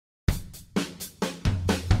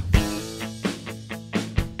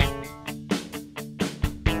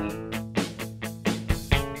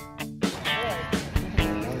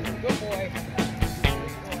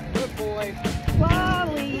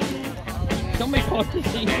ต้องไปโค้ชจ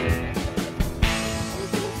ริง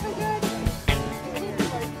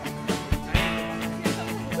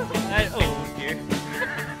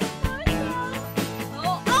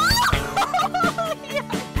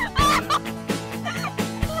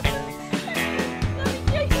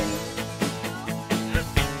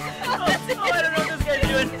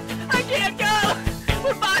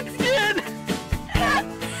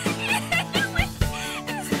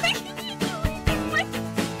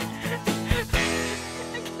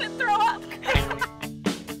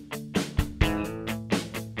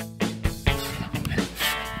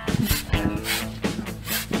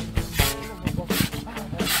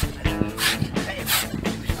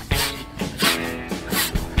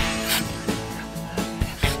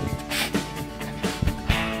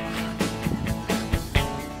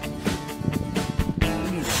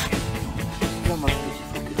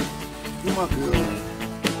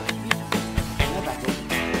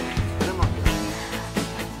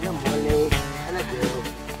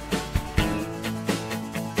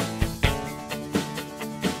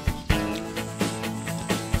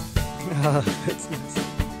That's nice.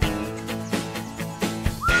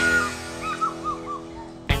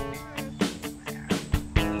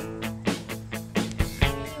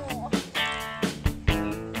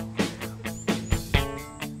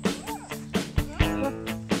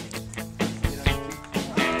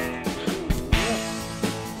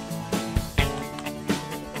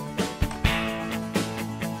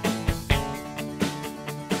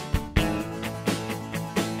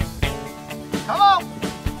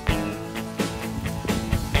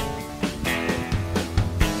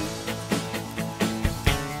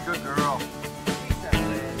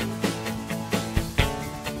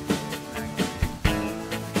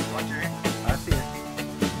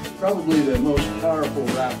 Probably the most powerful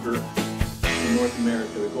raptor in North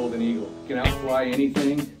America, the golden eagle. Can outfly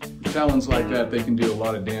anything. Talons like that, they can do a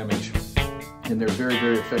lot of damage. And they're very,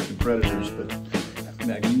 very effective predators, but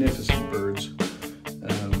magnificent birds.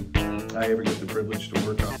 I ever get the privilege to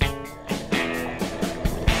work on.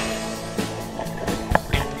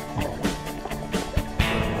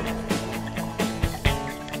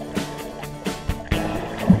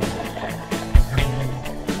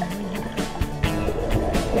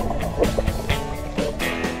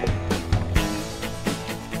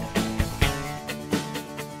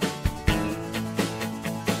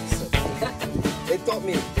 They taught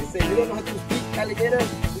me. They say you don't know how to speak alligator.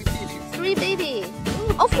 We teach you. 3 baby.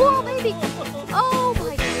 Oh, 4 baby. Oh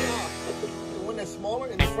my god. The one that's smaller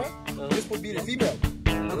in the front, this would be the female.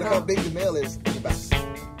 Look how big the male is in the back.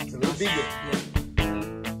 It's a little bigger.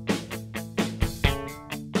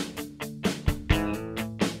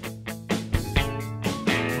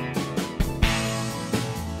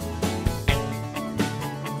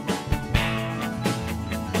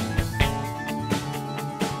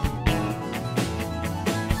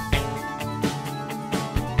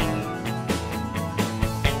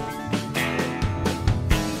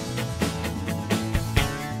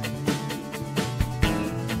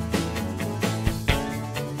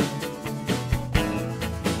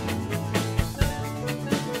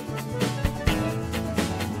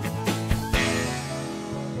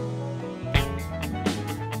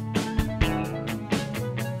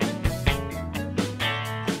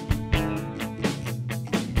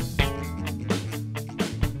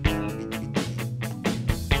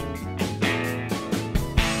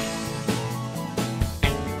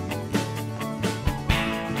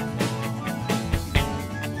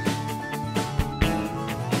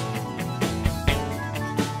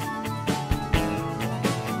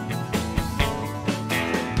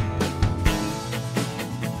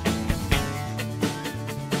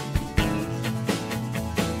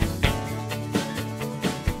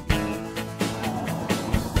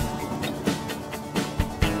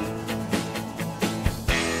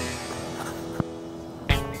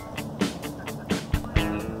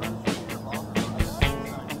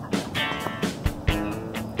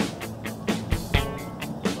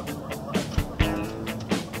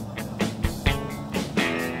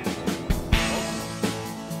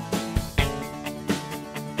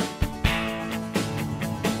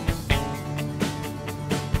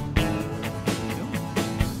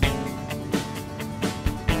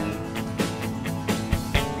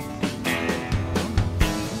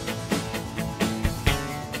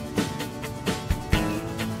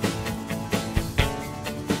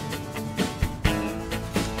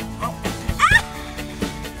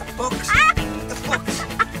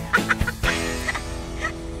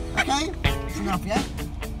 Okay, that's enough, yeah?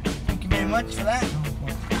 Thank you very much for that.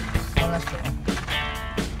 One last bit.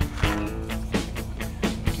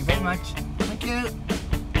 Thank you very much. Thank you.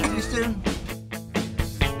 See you soon.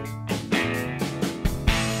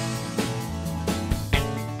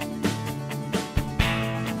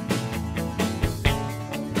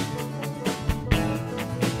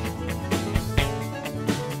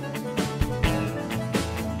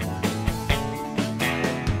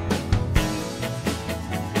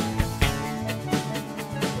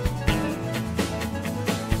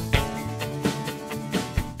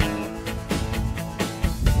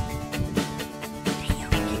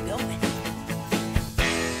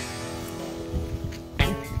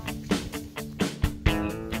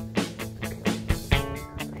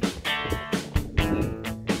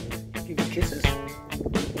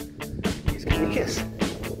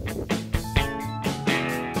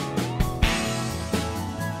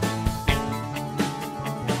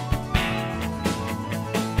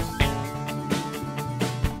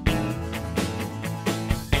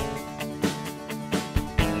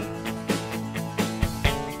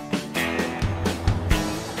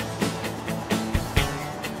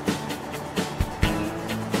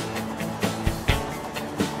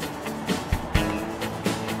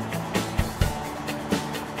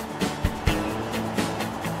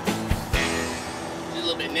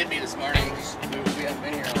 little bit nippy this morning because we haven't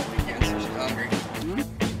been here all weekend, so she's hungry.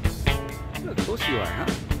 Mm-hmm. Look, of course you are, huh?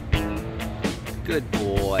 Good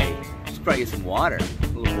boy. Just brought you some water. A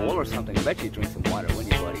little bowl or something. I bet you drink some water,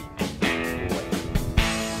 wouldn't you, buddy? Good boy.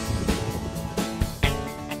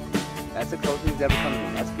 That's the closest he's ever come to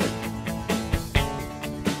me. That's good.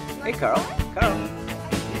 Hey, Carl. Carl.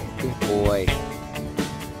 Good boy.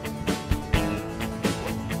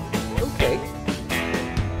 Okay.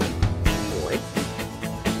 Boy.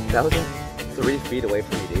 That was 3 feet away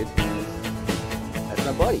from me, dude. That's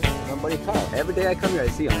my buddy. My buddy Carl. Every day I come here, I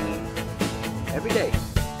see him. Every day.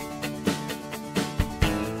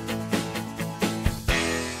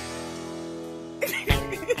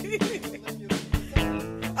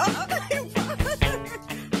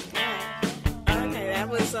 Okay, that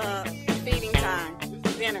was feeding time.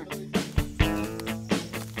 Dinner.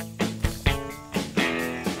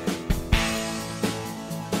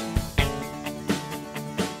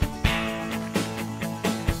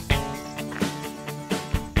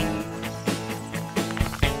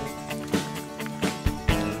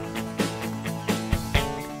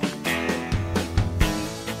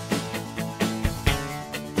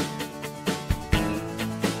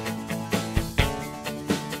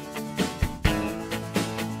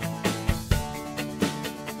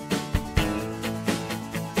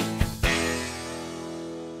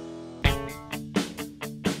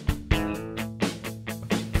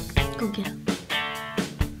 Con kìa.